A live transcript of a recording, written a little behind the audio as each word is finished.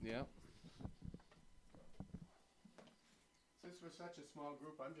Yeah. Since we're such a small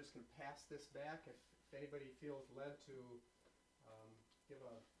group, I'm just going to pass this back. If anybody feels led to give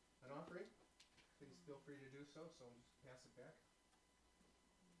an offering, please feel free to do so. So I'll just pass it back.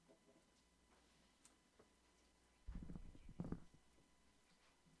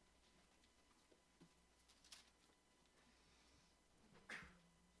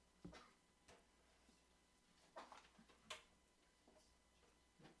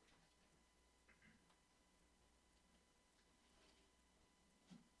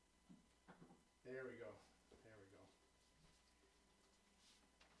 There we go. There we go.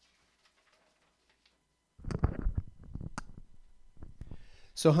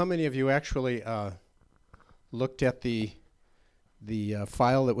 So how many of you actually looked at the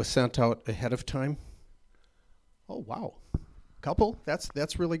file that was sent out ahead of time? Oh, wow. Couple?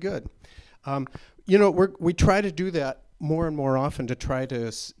 That's really good. We try to do that more and more often to try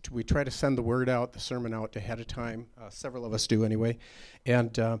to we try to send the word out, the sermon out ahead of time. Several of us do anyway,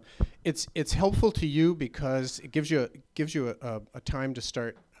 and it's helpful to you because it gives you a time to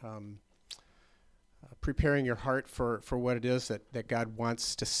start preparing your heart for what it is that God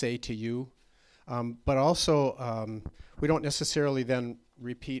wants to say to you. But also, we don't necessarily then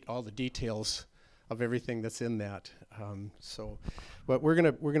repeat all the details of everything that's in that. But we're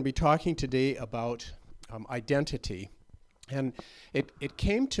gonna be talking today about identity, and it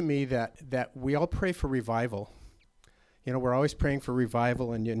came to me that we all pray for revival. You know, we're always praying for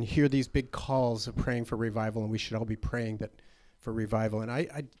revival, and you hear these big calls of praying for revival, and we should all be praying for revival.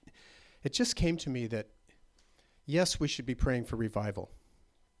 And it just came to me that yes, we should be praying for revival.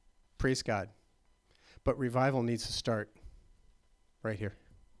 Praise God. But revival needs to start right here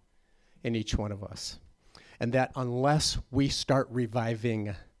in each one of us. And that unless we start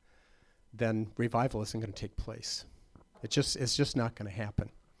reviving, then revival isn't going to take place. It's just not going to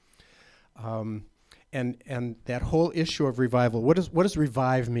happen. And that whole issue of revival, what does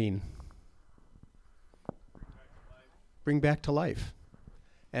revive mean? Bring back to life.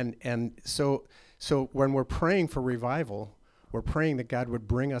 And so when we're praying for revival, we're praying that God would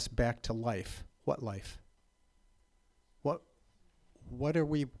bring us back to life. What life? What are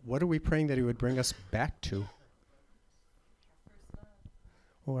we praying that He would bring us back to?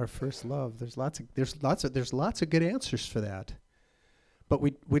 Oh, our first love. There's lots of good answers for that. But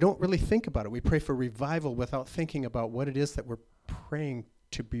we don't really think about it. We pray for revival without thinking about what it is that we're praying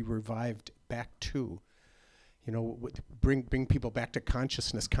to be revived back to. You know, bring people back to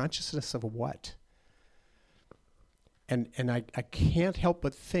consciousness. Consciousness of what? And I can't help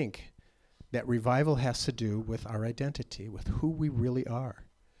but think that revival has to do with our identity, with who we really are.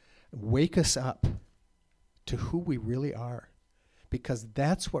 Wake us up to who we really are, because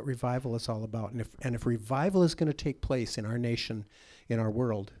that's what revival is all about. And if revival is going to take place in our nation, in our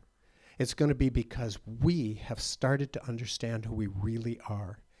world, it's going to be because we have started to understand who we really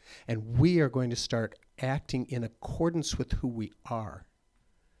are. And we are going to start acting in accordance with who we are.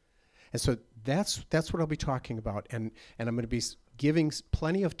 And so that's what I'll be talking about. And I'm going to be giving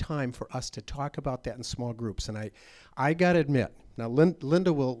plenty of time for us to talk about that in small groups. And I got to admit, now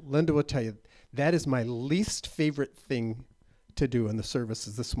Linda will tell you, that is my least favorite thing to do in the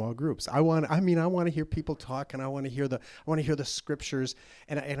services, the small groups. I want to hear people talk, and I want to hear the scriptures.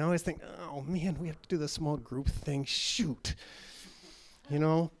 And I always think, oh man, we have to do the small group thing. Shoot, you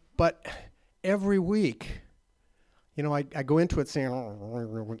know. But every week, you know, I go into it saying,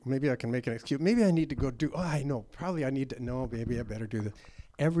 oh, maybe I can make an excuse. Maybe I need to go do, I know, probably I need to, no, maybe I better do this.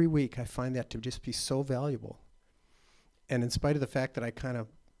 Every week I find that to just be so valuable. And in spite of the fact that I kind of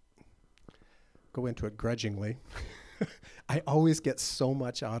go into it grudgingly, I always get so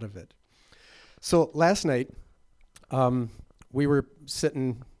much out of it. So last night, we were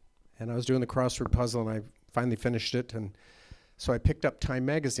sitting, and I was doing the crossword puzzle, and I finally finished it, and so I picked up Time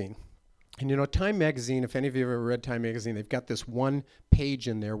Magazine. And you know, Time Magazine, if any of you have ever read Time Magazine, they've got this one page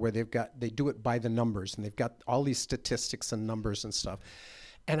in there where they do it by the numbers, and they've got all these statistics and numbers and stuff.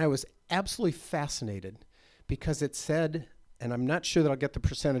 And I was absolutely fascinated because it said, and I'm not sure that I'll get the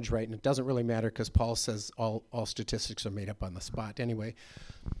percentage right, and it doesn't really matter because Paul says all statistics are made up on the spot. Anyway,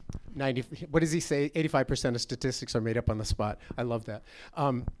 what does he say? 85% of statistics are made up on the spot. I love that.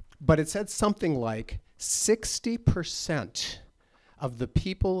 But it said something like 60% of the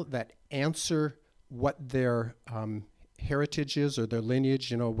people that answer what their heritage is or their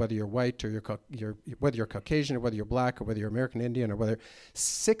lineage, you know, whether you're white or whether you're Caucasian or whether you're black or whether you're American Indian or whether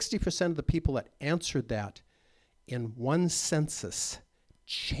 60% of the people that answered that in one census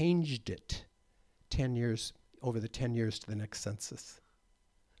changed it 10 years over the 10 years to the next census.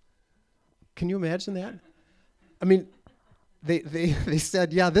 Can you imagine that? I mean, they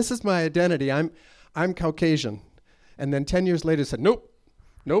said, yeah, this is my identity. I'm Caucasian. And then 10 years later said, nope,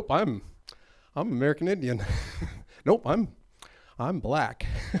 I'm American Indian. Nope, I'm black.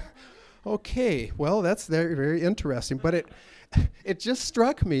 Okay, well, that's very, very interesting. But it just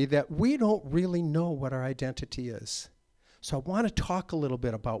struck me that we don't really know what our identity is. So I want to talk a little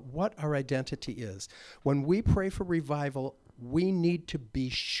bit about what our identity is. When we pray for revival, we need to be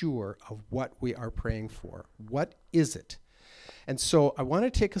sure of what we are praying for. What is it? And so I want to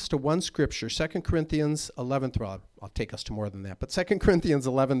take us to one scripture, 2 Corinthians 11, well, I'll take us to more than that, but 2 Corinthians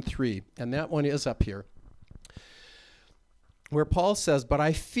 11:3, and that one is up here, where Paul says, but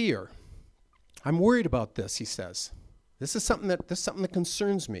I fear, I'm worried about this, he says. This is something that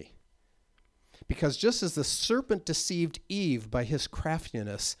concerns me. Because just as the serpent deceived Eve by his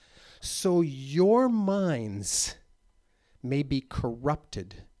craftiness, so your minds may be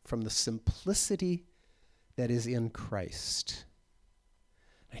corrupted from the simplicity that is in Christ.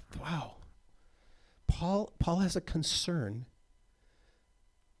 Wow. Paul has a concern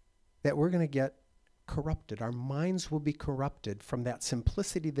that we're going to get corrupted. Our minds will be corrupted from that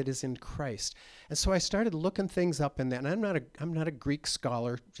simplicity that is in Christ. And so I started looking things up in that. And I'm not a Greek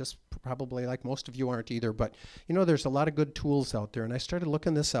scholar, just probably like most of you aren't either. But there's a lot of good tools out there. And I started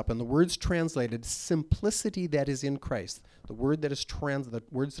looking this up. And the words translated, simplicity that is in Christ, the words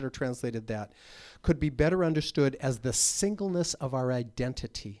that are translated that could be better understood as the singleness of our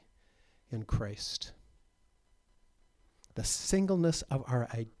identity in Christ. The singleness of our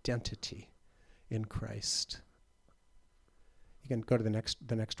identity in Christ. You can go to the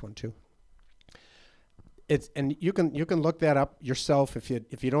next one too. And you can look that up yourself if it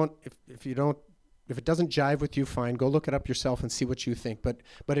doesn't jive with you, fine. Go look it up yourself and see what you think.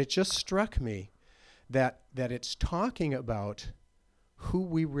 But it just struck me that it's talking about who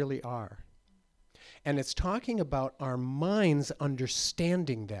we really are. And it's talking about our minds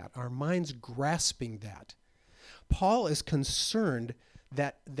understanding that, our minds grasping that. Paul is concerned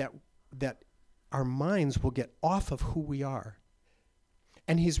that our minds will get off of who we are.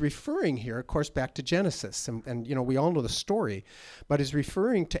 And he's referring here, of course, back to Genesis. And we all know the story. But he's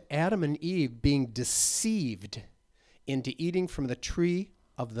referring to Adam and Eve being deceived into eating from the tree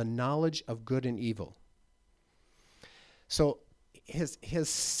of the knowledge of good and evil. So his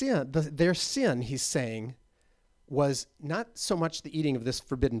sin, their sin, he's saying, was not so much the eating of this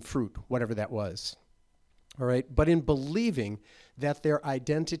forbidden fruit, whatever that was. All right, but in believing that their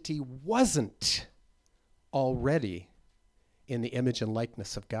identity wasn't already in the image and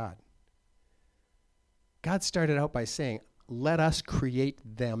likeness of God. God started out by saying, let us create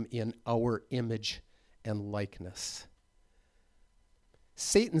them in our image and likeness.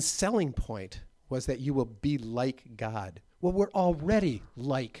 Satan's selling point was that you will be like God. Well, we're already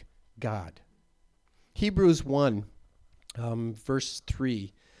like God. Hebrews 1, verse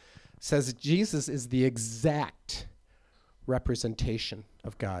 3, says that Jesus is the exact representation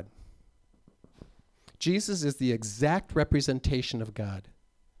of God. Jesus is the exact representation of God.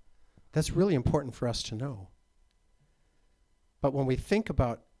 That's really important for us to know. But when we think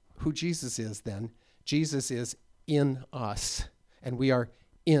about who Jesus is then, Jesus is in us, and we are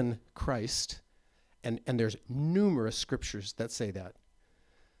in Christ. And there's numerous scriptures that say that.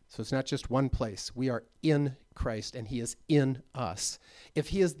 So it's not just one place. We are in Christ, and he is in us. If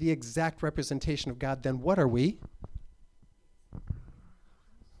he is the exact representation of God, then what are we?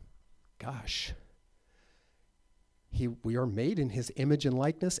 Gosh. We are made in his image and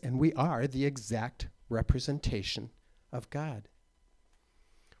likeness, and we are the exact representation of God.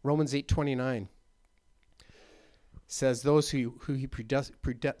 Romans 8:29 says those who he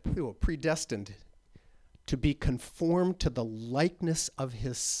predestined to be conformed to the likeness of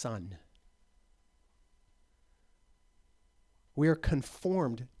his Son. We are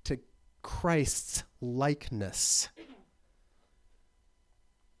conformed to Christ's likeness.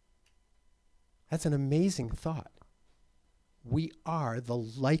 That's an amazing thought. We are the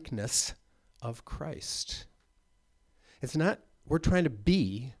likeness of Christ. It's not we're trying to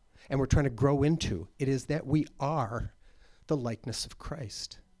be and we're trying to grow into. It is that we are the likeness of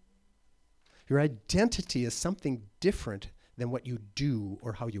Christ. Your identity is something different than what you do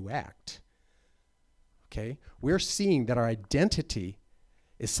or how you act. Okay? We're seeing that our identity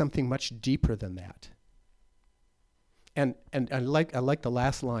is something much deeper than that. And I like the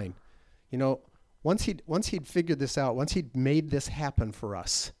last line. Once he'd figured this out, once he'd made this happen for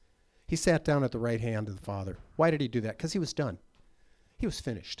us, he sat down at the right hand of the Father. Why did he do that? Because he was done. He was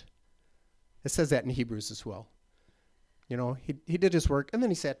finished. It says that in Hebrews as well. He did his work, and then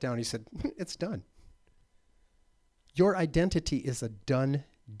he sat down. He said, it's done. Your identity is a done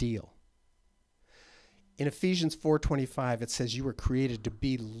deal. In Ephesians 4:25, it says you were created to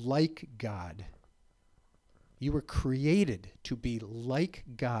be like God. You were created to be like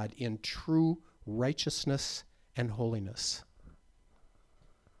God in true righteousness and holiness.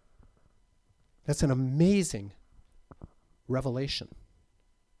 That's an amazing revelation.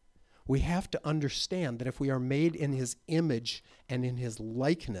 We have to understand that if we are made in his image and in his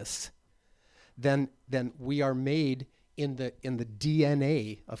likeness, then we are made in the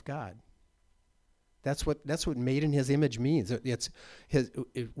DNA of God. That's what made in his image means.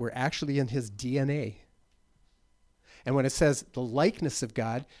 We're actually in his DNA. And when it says the likeness of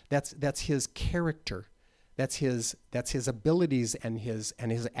God, that's his character. That's his abilities and his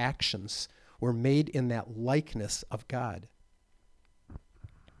actions. We're made in that likeness of God.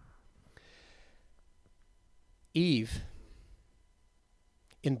 Eve,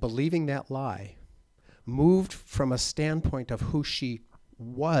 in believing that lie, moved from a standpoint of who she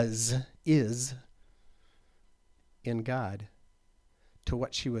is in God to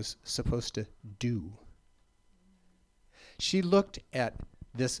what she was supposed to do. She looked at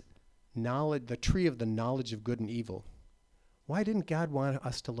this knowledge, the tree of the knowledge of good and evil. Why didn't God want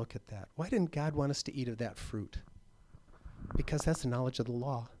us to look at that? Why didn't God want us to eat of that fruit? Because that's the knowledge of the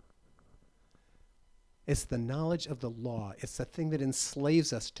law. It's the knowledge of the law. It's the thing that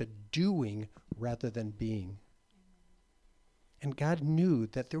enslaves us to doing rather than being. And God knew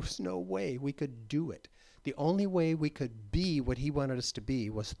that there was no way we could do it. The only way we could be what he wanted us to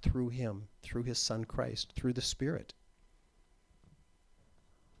be was through him, through his son Christ, through the Spirit.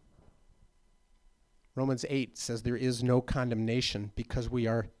 Romans 8 says there is no condemnation because we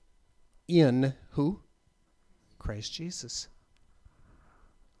are in who? Christ Jesus.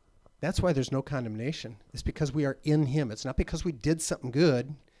 That's why there's no condemnation. It's because we are in him. It's not because we did something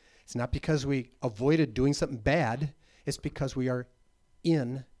good. It's not because we avoided doing something bad. It's because we are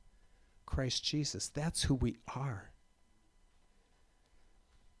in Christ Jesus. That's who we are.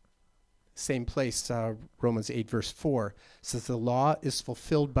 Same place, Romans 8 verse 4 says the law is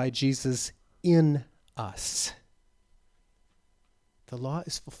fulfilled by Jesus in us. The law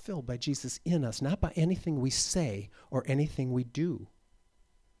is fulfilled by Jesus in us, not by anything we say or anything we do.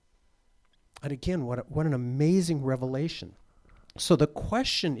 And again, what an amazing revelation. So the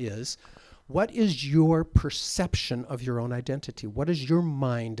question is, what is your perception of your own identity? What does your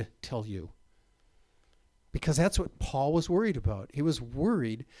mind tell you? Because that's what Paul was worried about. He was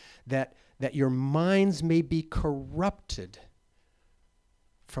worried that your minds may be corrupted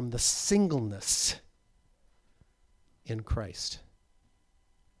from the singleness in Christ,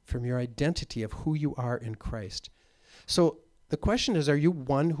 from your identity of who you are in Christ. So the question is, are you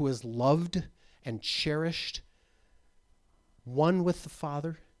one who is loved and cherished, one with the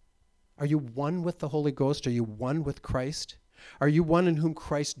Father? Are you one with the Holy Ghost? Are you one with Christ? Are you one in whom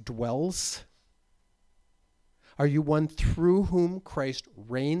Christ dwells? Are you one through whom Christ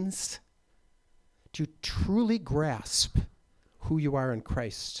reigns? Do you truly grasp who you are in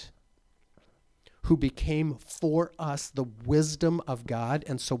Christ, who became for us the wisdom of God?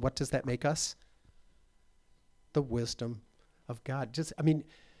 And so what does that make us? The wisdom of God.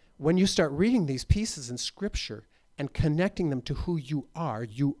 When you start reading these pieces in Scripture and connecting them to who you are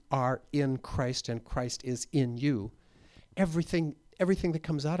in Christ and Christ is in you. Everything that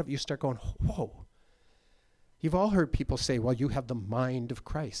comes out of it, you start going, whoa. You've all heard people say, well, you have the mind of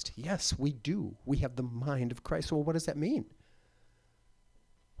Christ. Yes, we do. We have the mind of Christ. Well, what does that mean?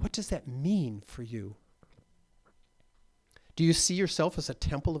 What does that mean for you? Do you see yourself as a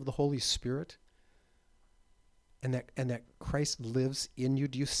temple of the Holy Spirit? And that Christ lives in you?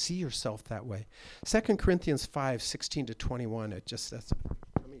 Do you see yourself that way? 2 Corinthians 5:16-21.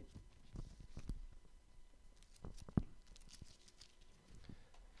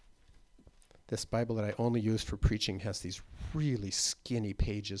 This Bible that I only use for preaching has these really skinny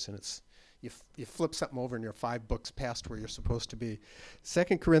pages, and you flip something over and you're 5 books past where you're supposed to be.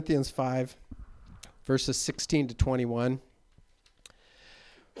 2 Corinthians 5, verses 16-21.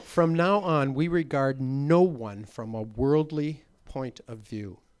 From now on, we regard no one from a worldly point of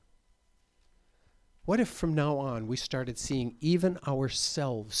view. What if from now on we started seeing even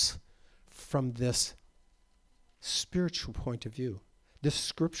ourselves from this spiritual point of view, this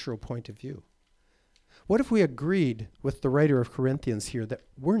scriptural point of view? What if we agreed with the writer of Corinthians here that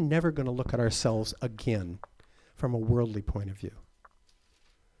we're never going to look at ourselves again from a worldly point of view?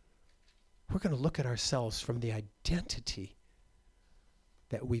 We're going to look at ourselves from the identity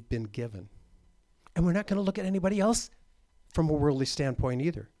that we've been given. And we're not going to look at anybody else from a worldly standpoint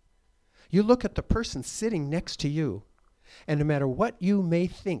either. You look at the person sitting next to you, and no matter what you may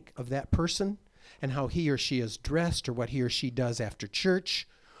think of that person and how he or she is dressed or what he or she does after church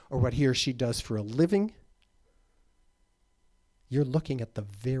or what he or she does for a living, You're looking at the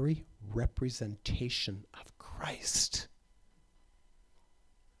very representation of Christ.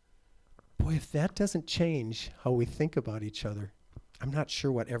 Boy, if that doesn't change how we think about each other, I'm not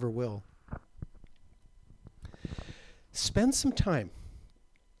sure what ever will. Spend some time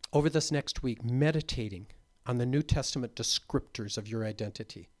over this next week meditating on the New Testament descriptors of your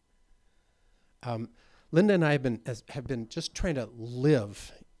identity. Linda and I have been just trying to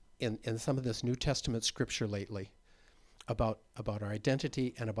live in some of this New Testament scripture lately about our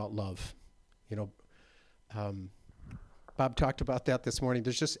identity and about love. Bob talked about that this morning.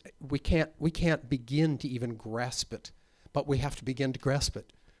 There's just we can't begin to even grasp it, but we have to begin to grasp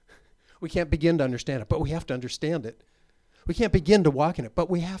it. We can't begin to understand it, but we have to understand it. We can't begin to walk in it, but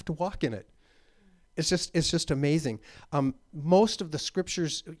we have to walk in it. It's just amazing. Most of the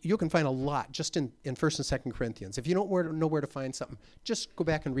scriptures, you can find a lot just in 1st and 2nd Corinthians. If you don't know where to find something, just go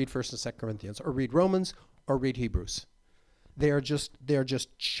back and read 1st and 2nd Corinthians, or read Romans, or read Hebrews. They are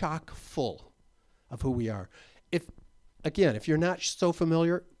just chock full of who we are. If you're not so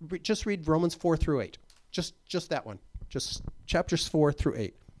familiar, just read Romans 4 through 8. Just that one. Just chapters 4 through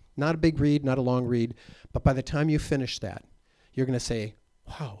 8. Not a big read, not a long read, but by the time you finish that, you're going to say,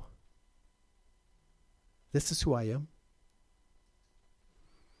 wow, this is who I am.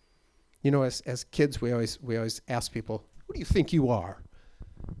 As kids, we always ask people, who do you think you are?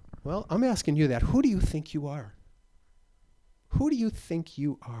 Well, I'm asking you that. Who do you think you are? Who do you think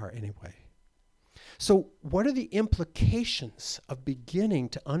you are anyway? So what are the implications of beginning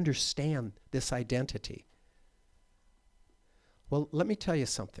to understand this identity? Well, let me tell you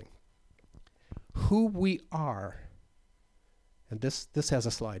something. Who we are, and this has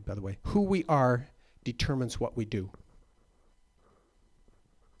a slide, by the way. Who we are determines what we do.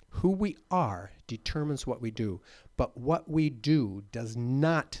 Who we are determines what we do, but what we do does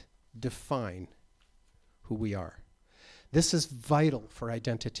not define who we are. This is vital for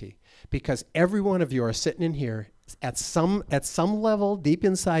identity, because every one of you are sitting in here at some level deep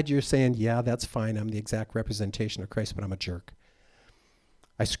inside you're saying, yeah, that's fine, I'm the exact representation of Christ, but I'm a jerk.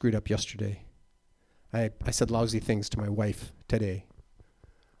 I screwed up yesterday. I said lousy things to my wife today.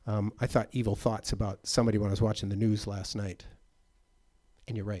 I thought evil thoughts about somebody when I was watching the news last night.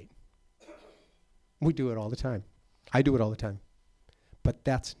 And you're right. We do it all the time. I do it all the time. But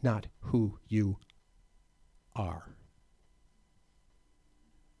that's not who you are.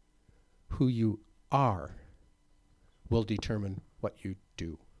 Who you are will determine what you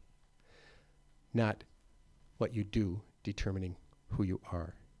do. Not what you do determining who you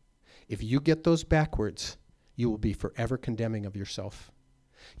are. If you get those backwards, you will be forever condemning of yourself.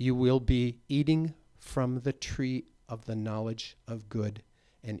 You will be eating from the tree of the knowledge of good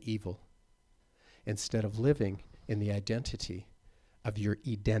and evil instead of living in the identity of your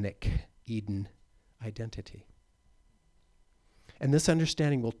Eden identity. And this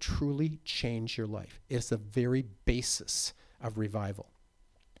understanding will truly change your life. It's the very basis of revival.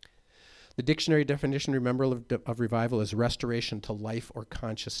 The dictionary definition, remember, of revival is restoration to life or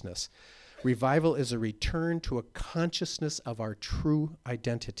consciousness. Revival is a return to a consciousness of our true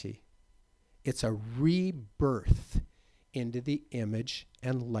identity. It's a rebirth into the image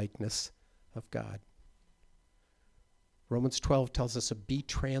and likeness of God. Romans 12 tells us to be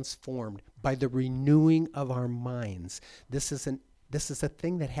transformed by the renewing of our minds. This is a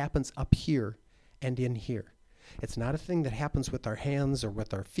thing that happens up here and in here. It's not a thing that happens with our hands or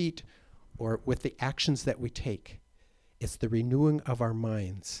with our feet or with the actions that we take. It's the renewing of our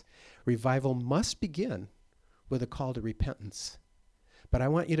minds. Revival must begin with a call to repentance. But I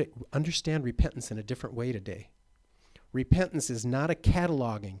want you to understand repentance in a different way today. Repentance is not a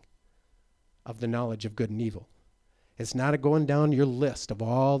cataloging of the knowledge of good and evil. It's not a going down your list of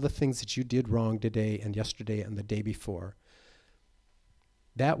all the things that you did wrong today and yesterday and the day before.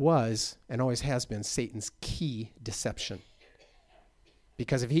 That was, and always has been, Satan's key deception.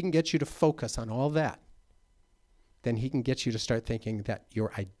 Because if he can get you to focus on all that, then he can get you to start thinking that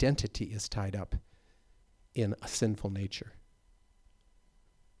your identity is tied up in a sinful nature.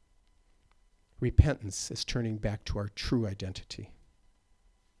 Repentance is turning back to our true identity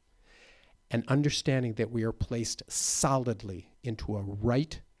and understanding that we are placed solidly into a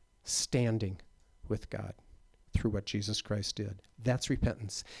right standing with God through what Jesus Christ did. That's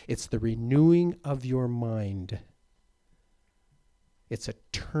repentance. It's the renewing of your mind. It's a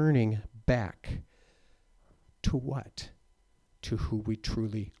turning back to what? To who we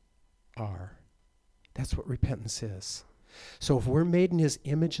truly are. That's what repentance is. So if we're made in his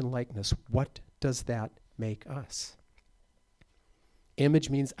image and likeness, what does that make us? Image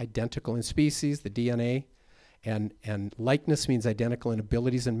means identical in species, the DNA, and likeness means identical in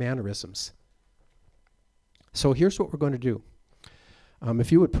abilities and mannerisms. So here's what we're going to do.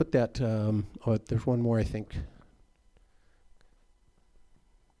 If you would put that, there's one more, I think.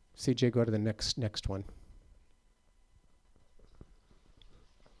 CJ, go to the next one.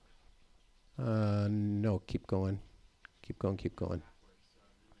 No, keep going. Keep going.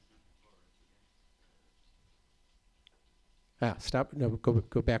 Stop. No,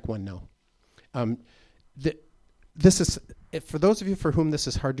 go back one now. This is, for those of you for whom this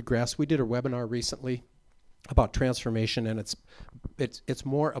is hard to grasp, we did a webinar recently about transformation, and it's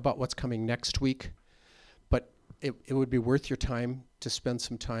more about what's coming next week, but it would be worth your time to spend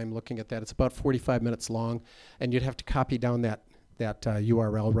some time looking at that. It's about 45 minutes long, and you'd have to copy down that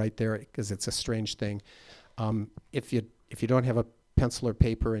URL right there because it's a strange thing. If you don't have a pencil or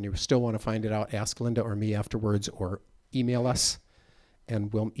paper and you still want to find it out, ask Linda or me afterwards, or email us,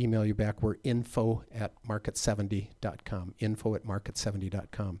 and we'll email you back. We're info@market70.com,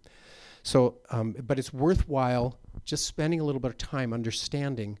 info@market70.com. So, but it's worthwhile just spending a little bit of time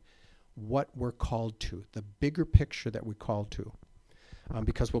understanding what we're called to, the bigger picture that we're called to,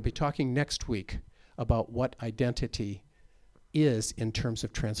 because we'll be talking next week about what identity is in terms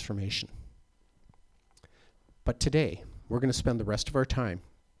of transformation. But today, we're going to spend the rest of our time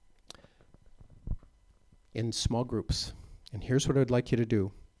in small groups. And here's what I'd like you to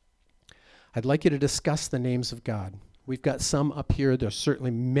do. I'd like you to discuss the names of God. We've got some up here. There's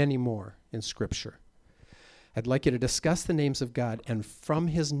certainly many more in Scripture. I'd like you to discuss the names of God, and from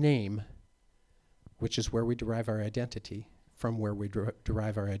his name, which is where we derive our identity, I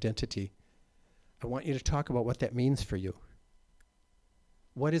want you to talk about what that means for you.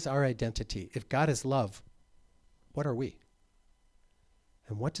 What is our identity? If God is love, what are we?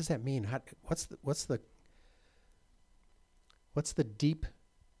 And what does that mean? What's the deep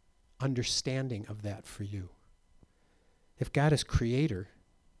understanding of that for you? If God is creator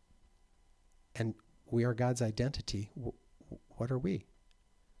and we are God's identity, what are we?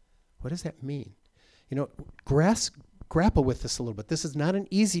 What does that mean? Grapple with this a little bit. This is not an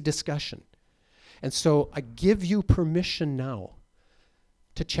easy discussion. And so I give you permission now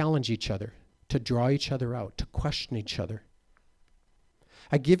to challenge each other, to draw each other out, to question each other.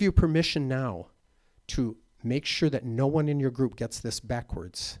 I give you permission now to make sure that no one in your group gets this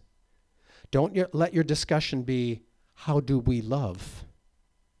backwards. Don't let your discussion be, how do we love?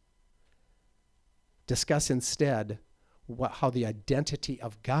 Discuss instead how the identity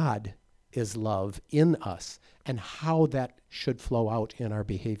of God is love in us and how that should flow out in our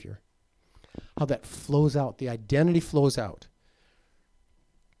behavior. How that flows out, the identity flows out.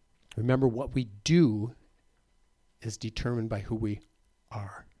 Remember, what we do is determined by who we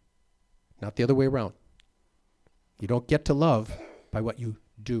are, not the other way around. You don't get to love by what you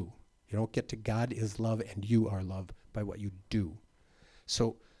do. You don't get to God is love and you are love by what you do.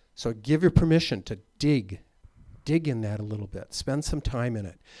 So give your permission to dig in that a little bit. Spend some time in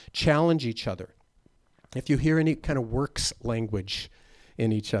it. Challenge each other. If you hear any kind of works language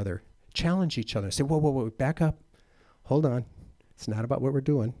in each other, challenge each other. Say, whoa, back up. Hold on. It's not about what we're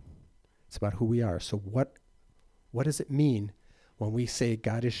doing. It's about who we are. So what does it mean when we say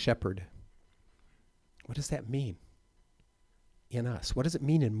God is shepherd? What does that mean in us? What does it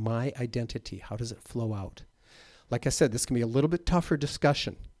mean in my identity? How does it flow out? Like I said, this can be a little bit tougher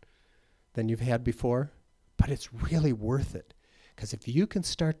discussion than you've had before, but it's really worth it. Because if you can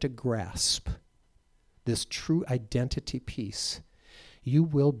start to grasp this true identity piece, you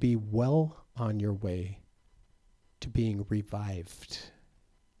will be well on your way to being revived.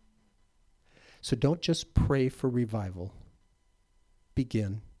 So don't just pray for revival.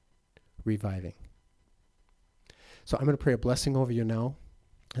 Begin reviving. So I'm going to pray a blessing over you now,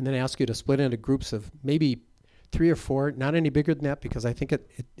 and then ask you to split into groups of maybe 3 or 4, not any bigger than that, because I think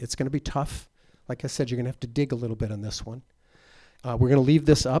it's going to be tough. Like I said, you're going to have to dig a little bit on this one. We're going to leave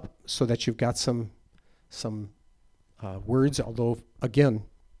this up so that you've got some words, although, again,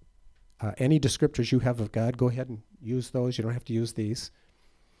 any descriptors you have of God, go ahead and use those. You don't have to use these.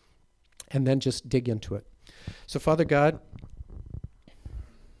 And then just dig into it. So, Father God,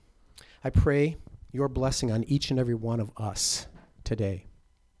 I pray your blessing on each and every one of us today.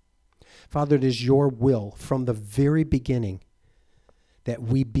 Father, it is your will from the very beginning that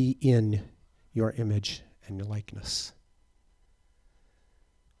we be in your image and your likeness.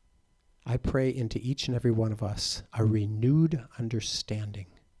 I pray into each and every one of us a renewed understanding.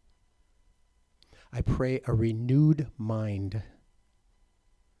 I pray a renewed mind.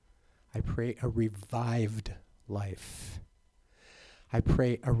 I pray a revived life. I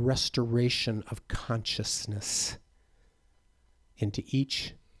pray a restoration of consciousness into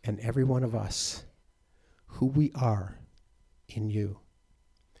each and every one of us, who we are in you.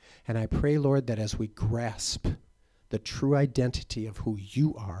 And I pray, Lord, that as we grasp the true identity of who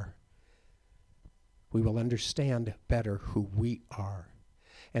you are, we will understand better who we are.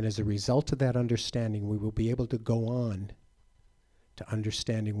 And as a result of that understanding, we will be able to go on to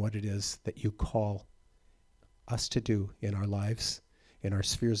understanding what it is that you call us to do in our lives, in our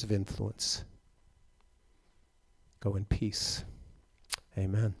spheres of influence. Go in peace.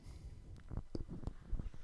 Amen.